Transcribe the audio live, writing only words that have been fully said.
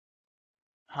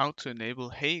how to enable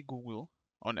Hey Google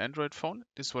on Android phone.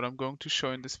 This is what I'm going to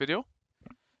show in this video.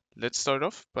 Let's start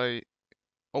off by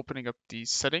opening up the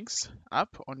settings app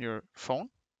on your phone.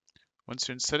 Once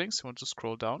you're in settings, you want to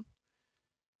scroll down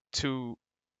to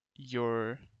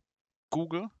your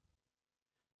Google.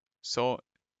 So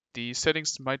the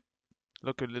settings might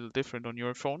look a little different on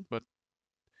your phone, but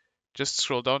just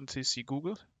scroll down until you see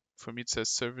Google. For me, it says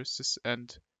services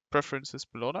and preferences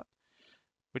below that,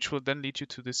 which will then lead you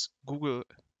to this Google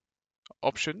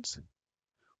options,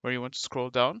 where you want to scroll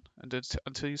down and then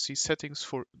until you see settings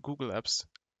for Google Apps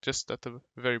just at the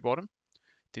very bottom.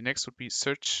 The next would be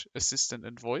search assistant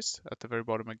and voice at the very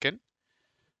bottom again.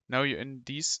 Now you're in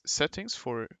these settings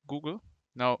for Google.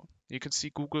 Now you can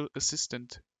see Google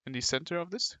Assistant in the center of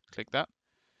this. Click that.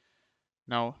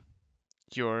 Now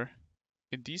you're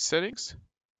in these settings,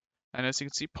 and as you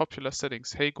can see, popular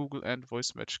settings, Hey Google and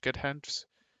voice match. Get hands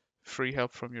free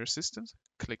help from your assistant.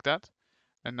 Click that.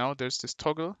 And now there's this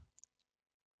toggle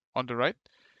on the right.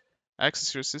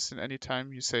 Access your assistant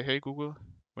anytime you say Hey Google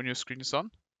when your screen is on.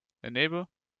 Enable.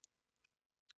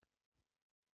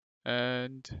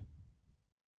 And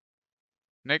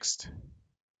next.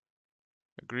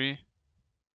 Agree.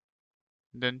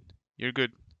 And then you're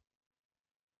good.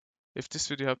 If this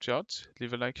video helped you out,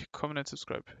 leave a like, comment, and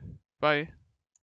subscribe. Bye.